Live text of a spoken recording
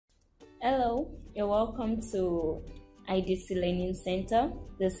Hello, you're welcome to IDC Learning Center.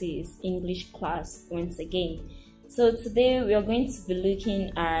 This is English class once again. So today we are going to be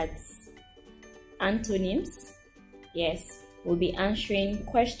looking at antonyms. Yes, we'll be answering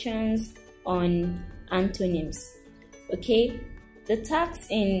questions on antonyms. Okay, the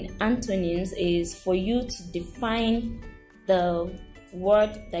task in antonyms is for you to define the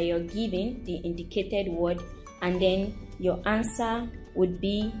word that you're given, the indicated word, and then your answer would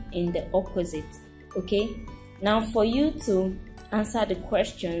be in the opposite. Okay, now for you to answer the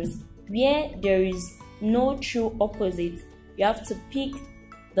questions where there is no true opposite, you have to pick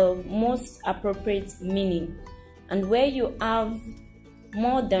the most appropriate meaning, and where you have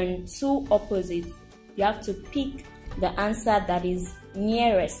more than two opposites, you have to pick the answer that is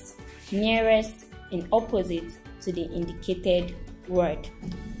nearest in opposite to the indicated word.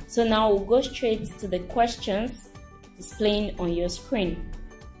 So now we'll go straight to the questions displaying on your screen.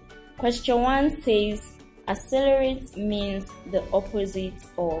 Question 1 says, accelerate means the opposite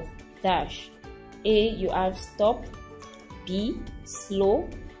of dash. A, you have stop, B, slow,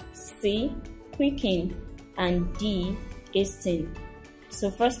 C, quicken, and D, hasten.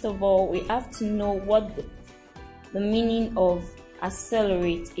 So first of all, we have to know what the meaning of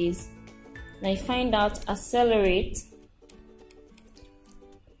accelerate is. Now find out accelerate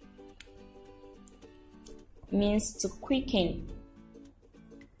means to quicken.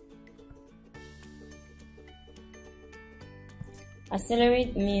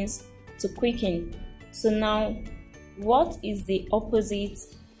 Accelerate means to quicken. So now, what is the opposite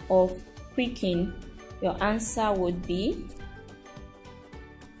of quicken? Your answer would be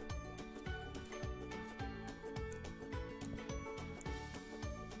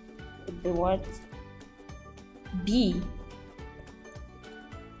the word B,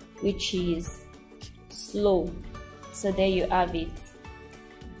 which is slow. So there you have it,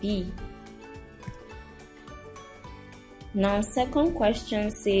 B. Now second question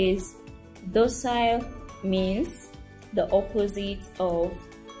says, docile means the opposite of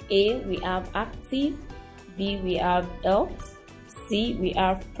A, we have active, B, we have helped, C, we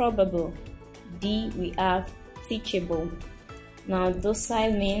have probable, D, we have teachable. Now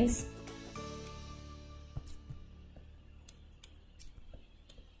docile means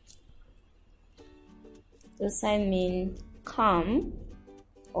calm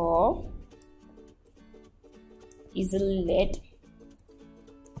or easily led.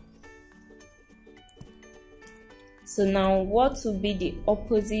 So now what will be the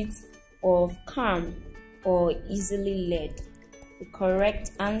opposite of calm or easily led? The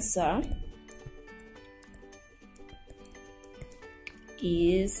correct answer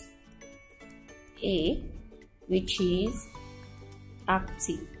is A, which is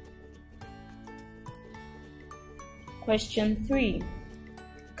active. Question 3.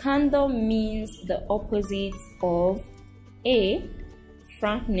 Candor means the opposite of A,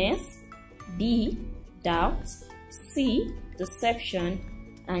 frankness, B, doubt, C, deception,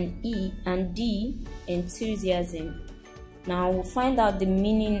 and D, enthusiasm. Now we'll find out the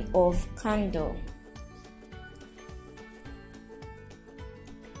meaning of candor.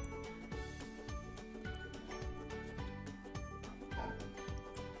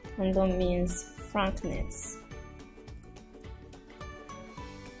 Candor means frankness.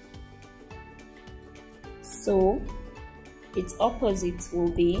 So its opposite will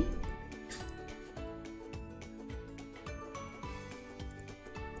be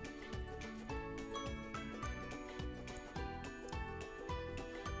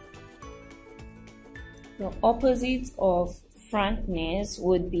the opposite of frankness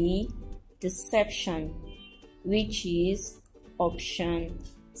would be deception, which is option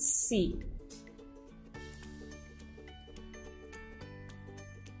C.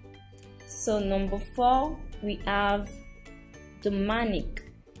 So number 4, we have demonic.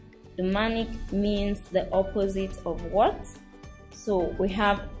 Demonic means the opposite of what? So we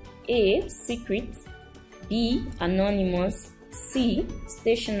have A, secret, B, anonymous, C,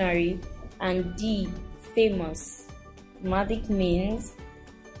 stationary, and D, famous. Demonic means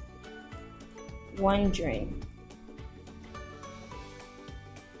wandering.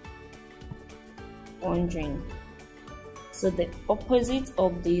 So the opposite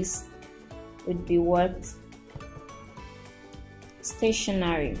of this would be what?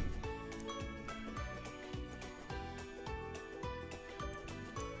 Stationary.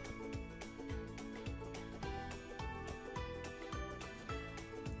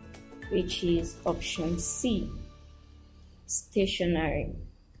 Which is option C, stationary.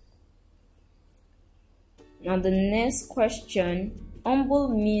 Now the next question, humble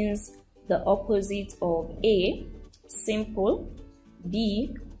means the opposite of A, simple,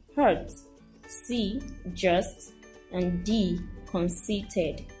 B, hurt, C, just, and D,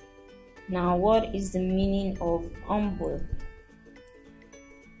 conceited. Now, what is the meaning of humble?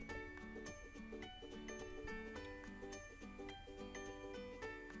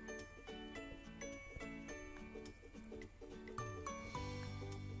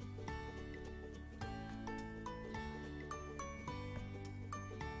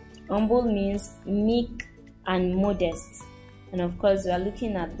 Humble means meek and modest. And of course, we are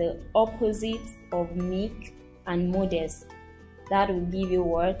looking at the opposite of meek and modest. That will give you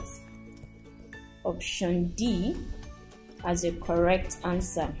what? Option D as a correct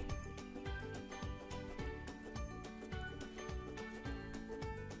answer.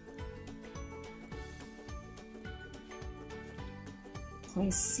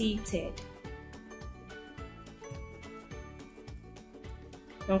 Conceited.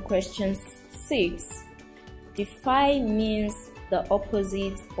 Now, question 6. Defy means the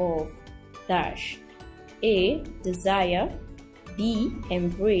opposite of dash. A, desire, B,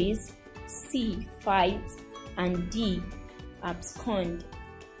 embrace, C, fight, and D, abscond.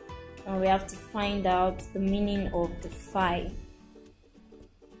 Now we have to find out the meaning of defy.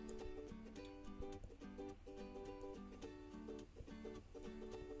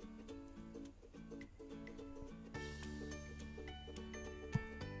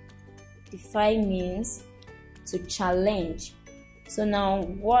 Defy means to challenge. So now,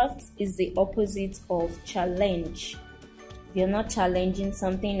 what is the opposite of challenge? If you're not challenging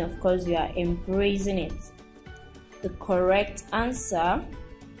something, of course you are embracing it. The correct answer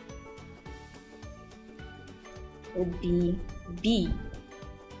would be B,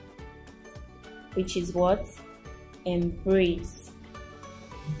 which is what? Embrace.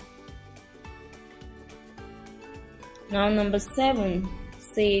 Now number 7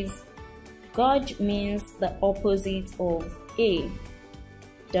 says Gorge means the opposite of A,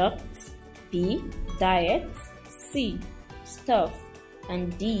 duct, B, diet, C, stuff,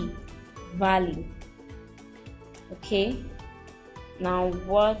 and D, valley. Okay, now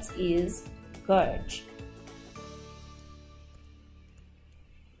what is gorge?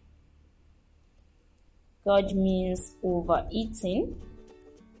 Gorge means overeating,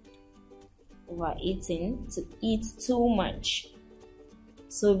 to eat too much.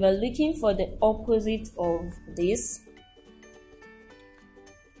 So we're looking for the opposite of this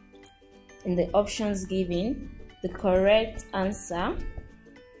in the options given. The correct answer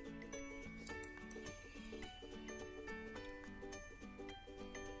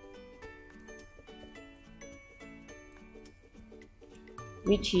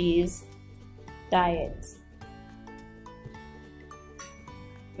which is diet.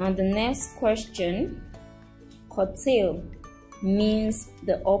 Now the next question, curtail means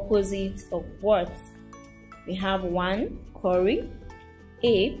the opposite of what? We have 1, curry,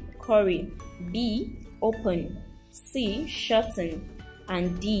 A, curry, B, open, C, shorten,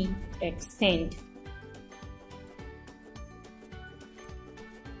 and D, extend.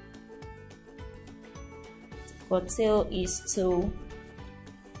 Curtail is to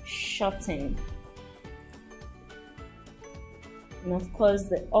shorten. And of course,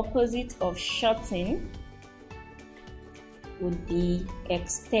 the opposite of shorten would be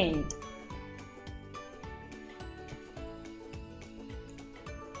extend.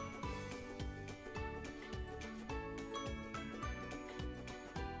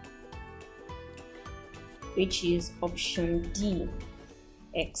 Which is option D,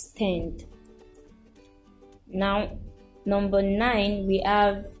 extend. Now, number 9, we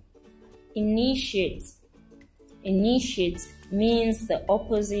have initiate. Initiate means the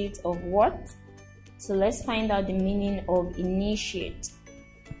opposite of what? So let's find out the meaning of initiate.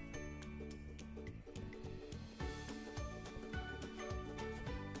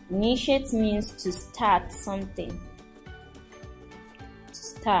 Initiate means to start something. To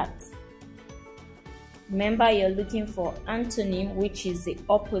start. Remember, you're looking for antonym, which is the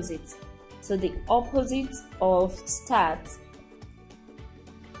opposite. So the opposite of start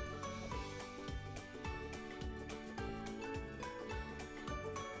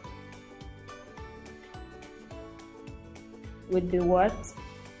would be what?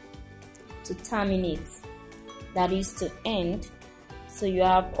 To terminate. That is to end. So you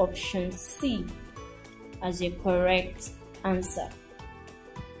have option C as your correct answer.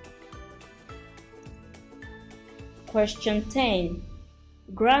 Question 10.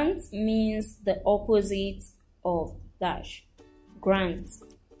 Grant means the opposite of dash. Grant.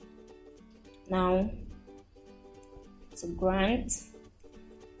 Now, to grant,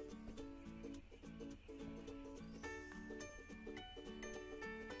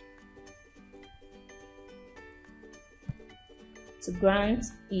 To grant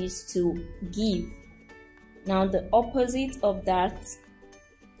is to give. Now the opposite of that,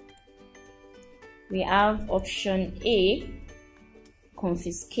 we have option A,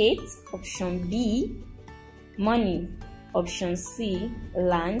 confiscate, option B, money, option C,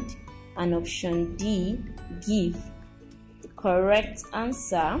 land, and option D, give. The correct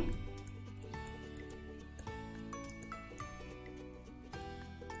answer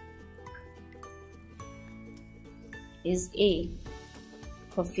is A,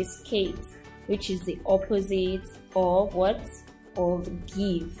 confiscate, which is the opposite of what? Of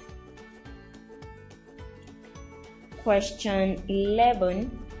give. Question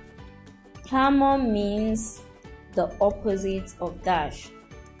 11. Clamor means the opposite of dash.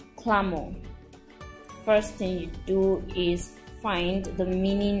 Clamor. First thing you do is find the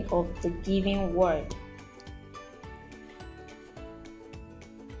meaning of the given word.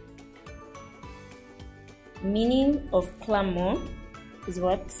 Meaning of clamor is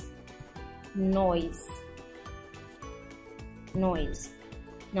what? Noise. Noise.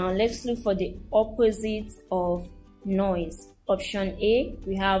 Now let's look for the opposite of noise. Option A,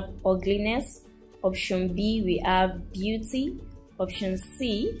 we have ugliness. Option B, we have beauty. Option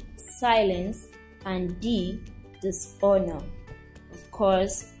C, silence. And D, dishonor. Of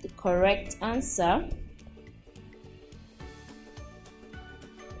course, the correct answer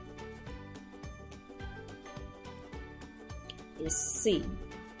is C.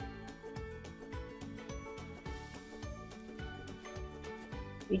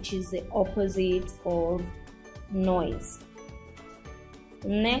 Which is the opposite of noise.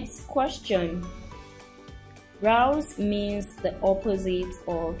 Next question. Rouse means the opposite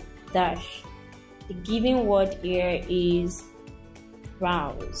of dash. The given word here is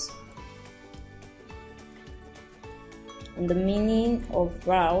rouse. And the meaning of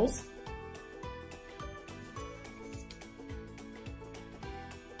rouse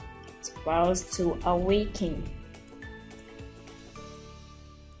is rouse to awaken.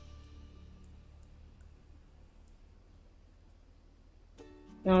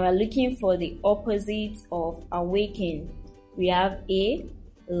 Now we're looking for the opposite of awaken. We have A,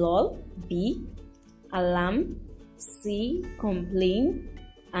 lull, B, alarm, C, complain,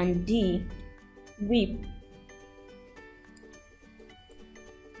 and D, weep.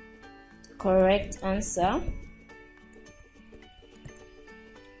 Correct answer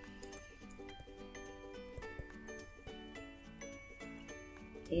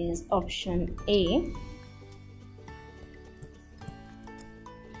is option A.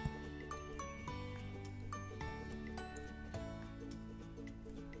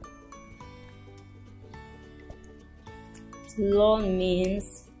 Lull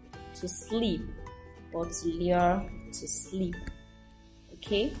means to sleep or to lure to sleep.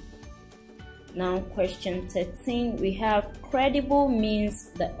 Okay. Now question 13, we have credible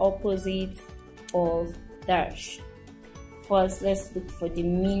means the opposite of dash. First, let's look for the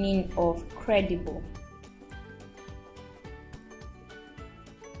meaning of credible.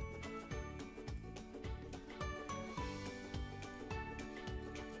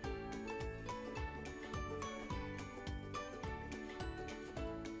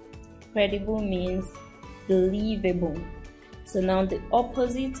 Credible means believable. So now the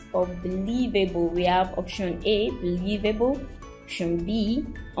opposite of believable, we have option A, believable, option B,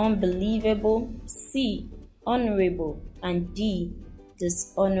 unbelievable, C, honorable, and D,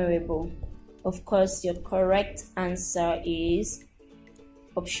 dishonorable. Of course, your correct answer is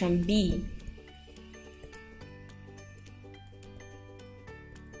option B.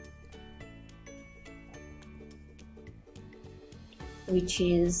 Which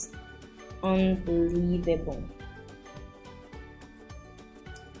is unbelievable.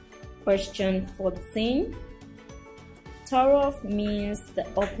 Question 14. Thorough means the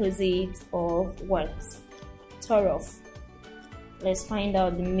opposite of what? Thorough. Let's find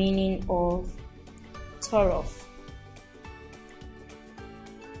out the meaning of thorough.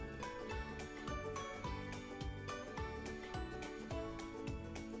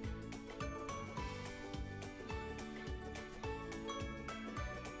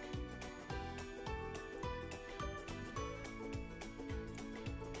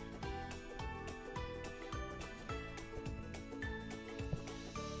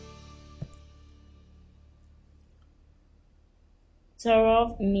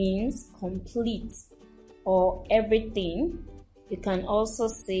 Thorough means complete or everything. You can also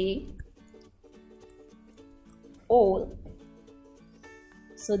say all.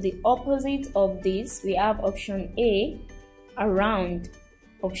 So the opposite of this, we have option A, around,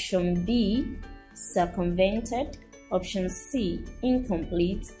 option B, circumvented, option C,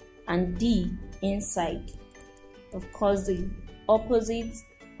 incomplete, and D, inside. Of course, the opposite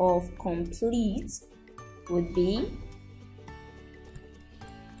of complete would be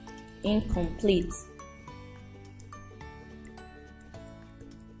incomplete.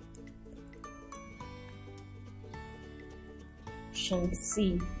 Option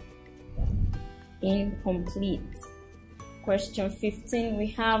C, incomplete. Question 15, we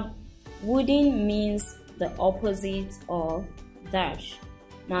have wooden means the opposite of dash.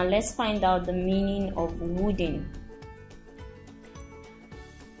 Now let's find out the meaning of wooden.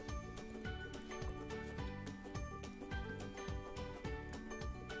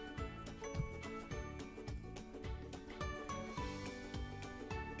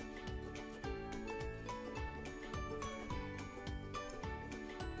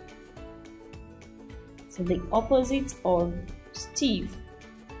 So the opposite of stiff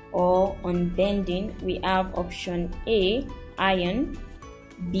or unbending, we have option A, iron,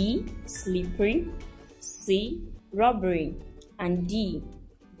 B, slippery, C, rubbery, and D,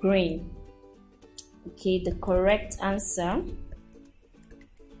 green. Okay, the correct answer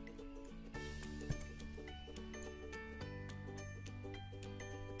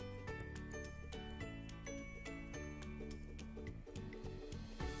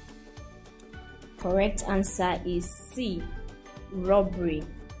is C, rubbery.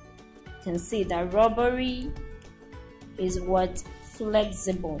 You can see that rubbery is what?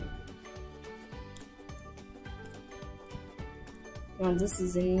 Flexible. Now this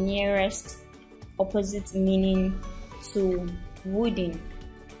is the nearest opposite meaning to wooden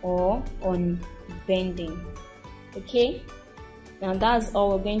or unbending. Okay, now that's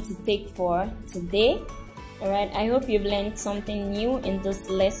all we're going to take for today. Alright, I hope you've learned something new in this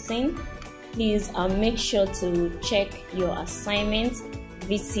lesson. Please make sure to check your assignments,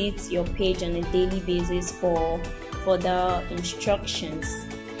 visit your page on a daily basis for further instructions.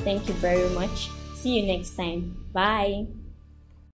 Thank you very much. See you next time. Bye.